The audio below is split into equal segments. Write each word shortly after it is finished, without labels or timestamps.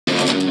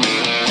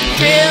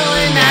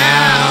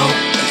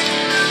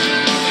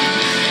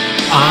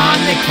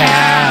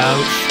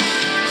couch,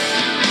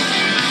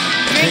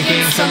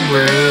 drinking some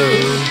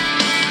brew.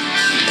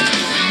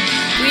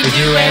 We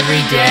do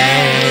every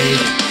day,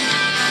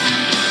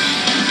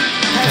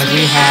 'cause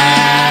we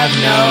have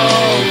no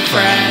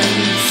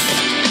friends,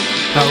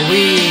 but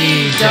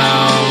we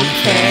don't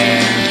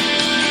care.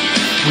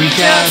 We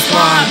just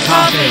want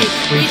coffee,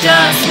 we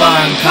just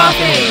want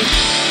coffee.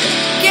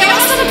 Give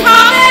us some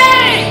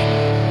coffee!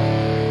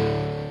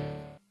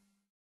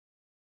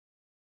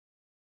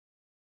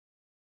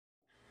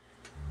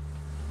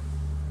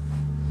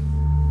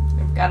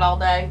 We've got all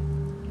day.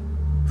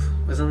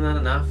 Wasn't that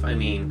enough? I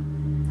mean...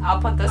 I'll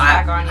put this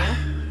back on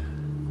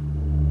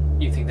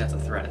you. You think that's a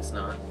threat? It's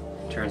not.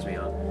 It turns me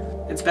on.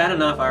 It's bad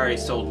enough I already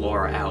sold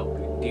Laura out.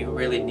 Do you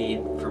really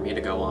need for me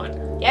to go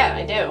on? Yeah,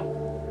 I do.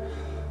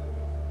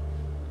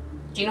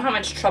 Do you know how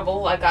much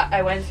trouble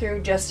I went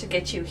through just to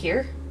get you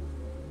here?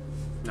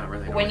 Not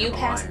really. When you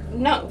pass...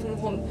 No.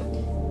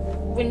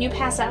 When you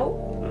pass out,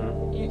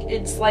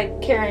 it's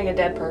like carrying a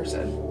dead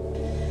person.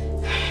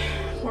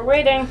 We're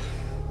waiting.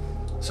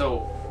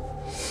 So,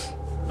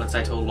 once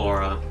I told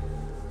Laura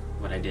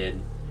what I did,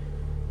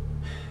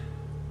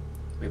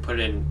 we put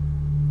it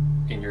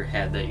in your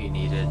head that you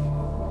needed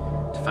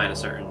to find a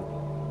certain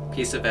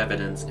piece of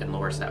evidence in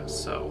Laura's house,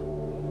 so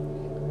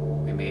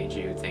we made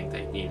you think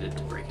that you needed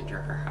to break into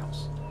her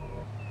house.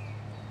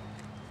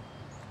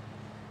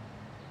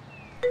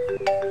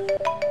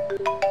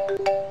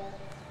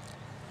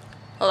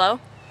 Hello?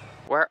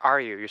 Where are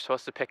you? You're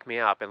supposed to pick me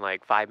up in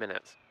like 5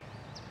 minutes.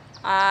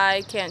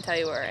 I can't tell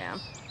you where I am.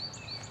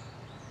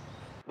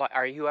 What,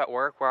 are you at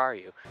work? Where are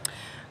you?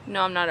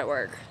 No, I'm not at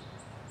work.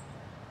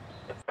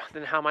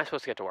 Then how am I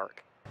supposed to get to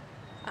work?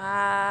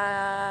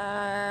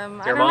 I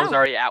Your don't mom's know.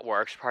 already at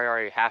work. She's probably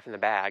already half in the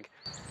bag.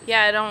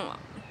 Yeah, I don't...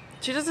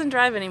 She doesn't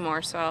drive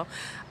anymore, so...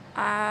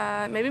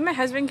 maybe my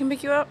husband can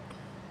pick you up?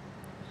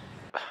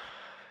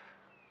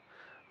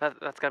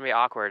 That's gonna be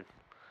awkward.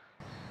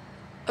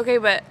 Okay,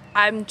 but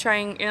I'm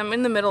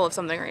in the middle of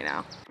something right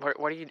now.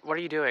 What are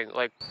you doing?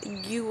 Like...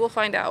 You will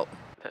find out.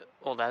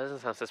 Well, that doesn't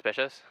sound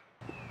suspicious.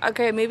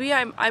 Okay, maybe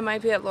I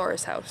might be at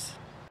Laura's house.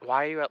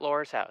 Why are you at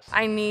Laura's house?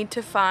 I need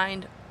to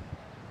find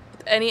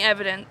any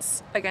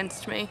evidence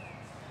against me.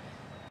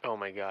 Oh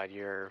my god,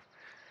 you're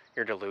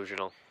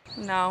delusional.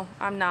 No,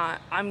 I'm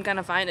not. I'm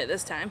gonna find it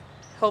this time.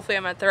 Hopefully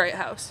I'm at the right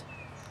house.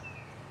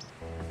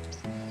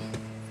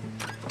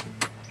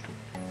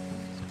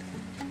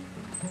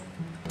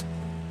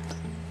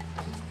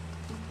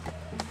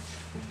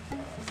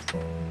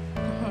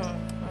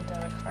 My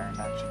debit card,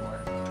 that should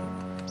work.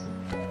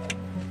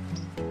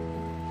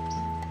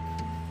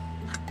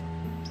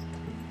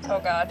 Oh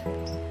god.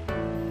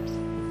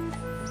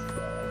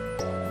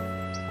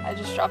 I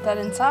just dropped that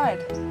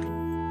inside.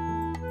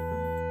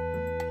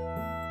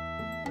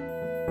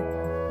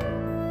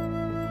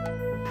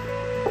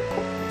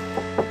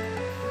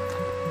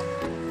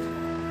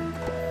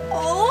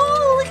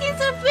 Oh, look,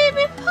 it's a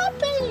baby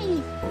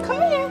puppy.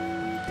 Come here.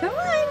 Come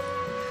on.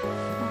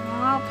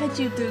 Oh, I'll pet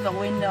you through the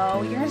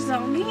window. You're so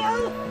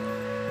cute.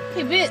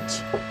 Hey,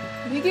 bitch.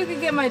 You think you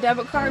could get my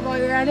debit card while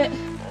you're at it?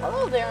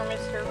 Hello there,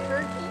 Mr.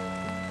 Turkey.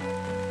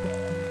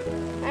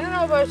 I don't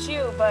know about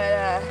you,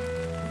 but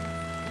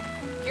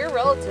your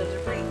relatives are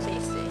pretty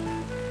tasty.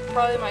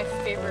 Probably my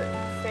favorite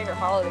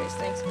holiday is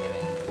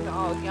Thanksgiving. It's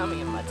all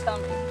yummy in my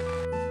tummy.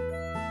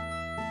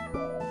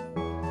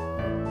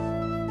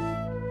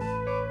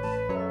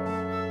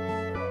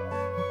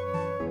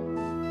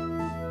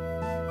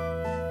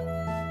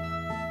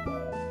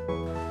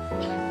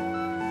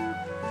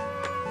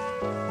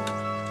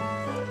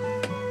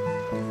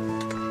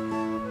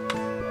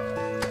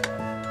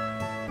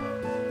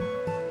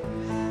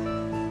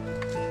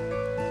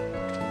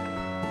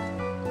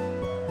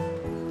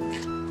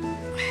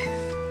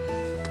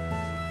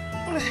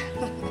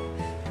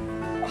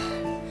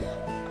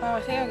 Oh,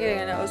 I think I'm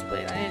getting a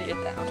nosebleed. I need to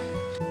get down.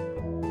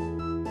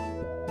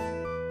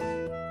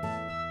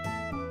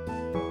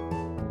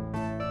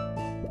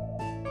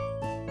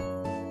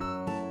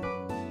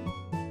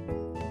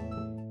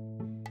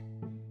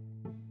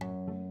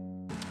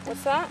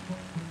 What's that?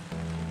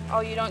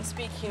 Oh, you don't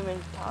speak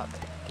human talk.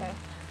 Okay.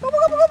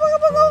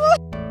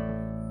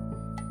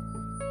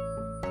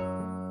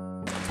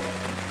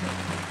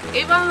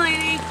 Avon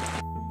lady.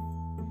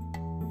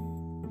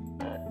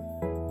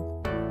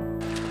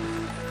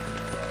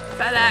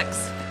 FedEx,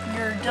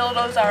 your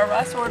dildos R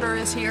Us order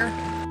is here.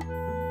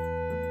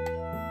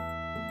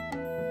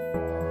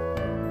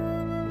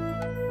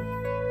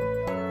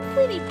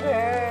 Pretty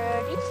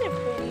bird, it's a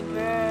pretty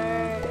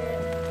bird.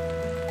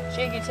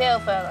 Shake your tail,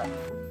 fella.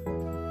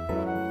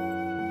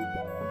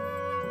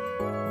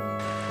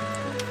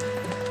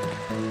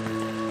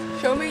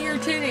 Show me your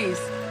titties.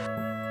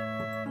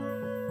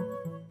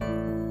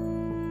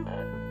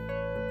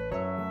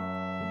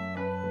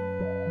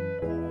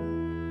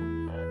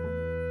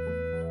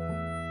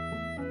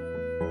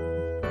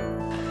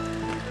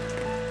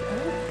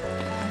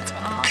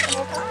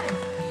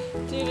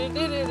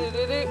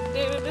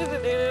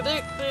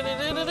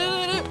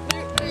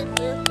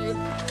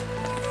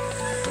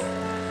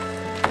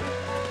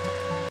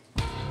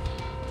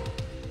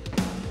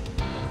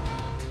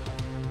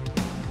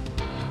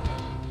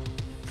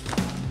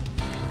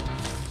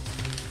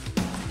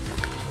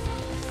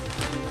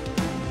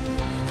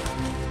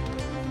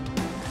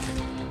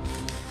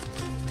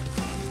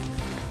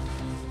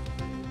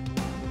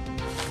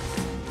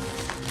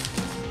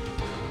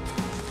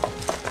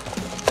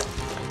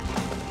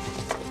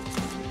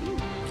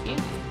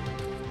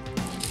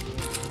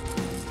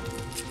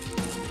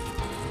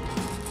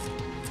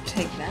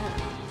 take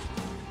that.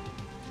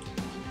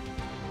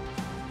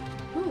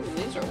 Ooh,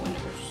 these are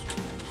winners.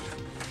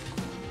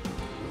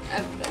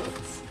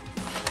 Evidence.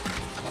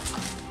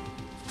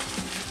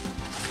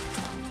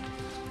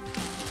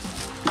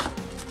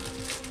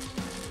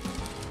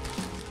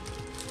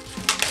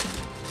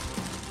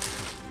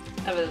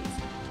 Evidence.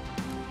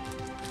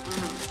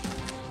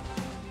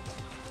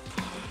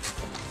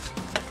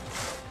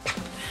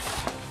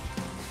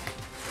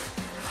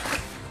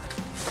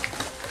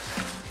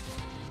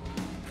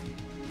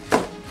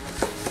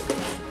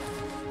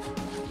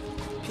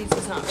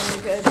 Pizza's not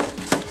really good.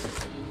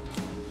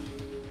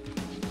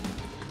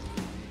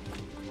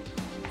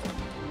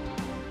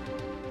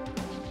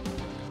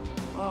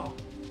 Oh.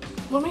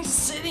 What am I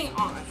sitting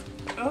on?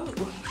 Oh.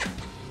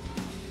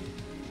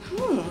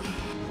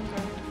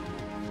 Okay.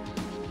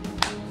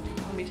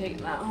 I'll be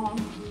taking that home.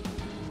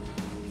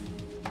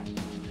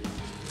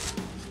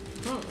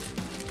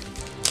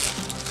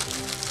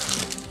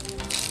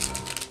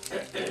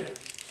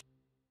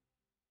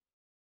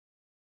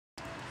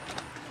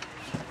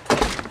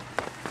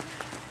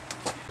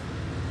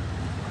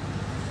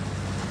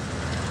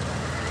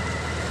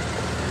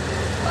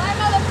 Bye,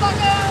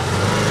 motherfucker!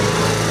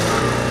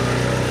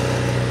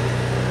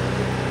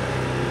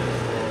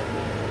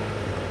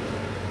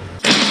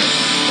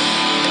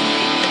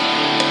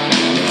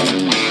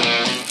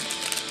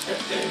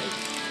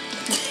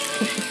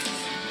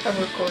 I'm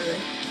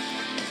recording.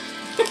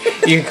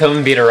 You can come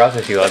and beat her up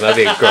if you want. That'd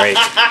be great.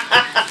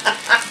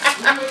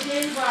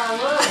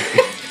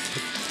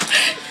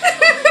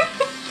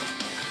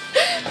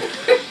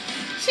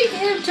 She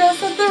came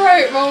just at the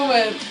right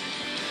moment.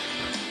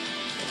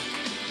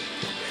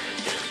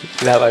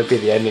 That might be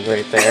the ending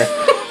right there.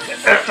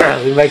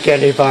 Leave my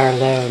candy bar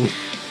alone.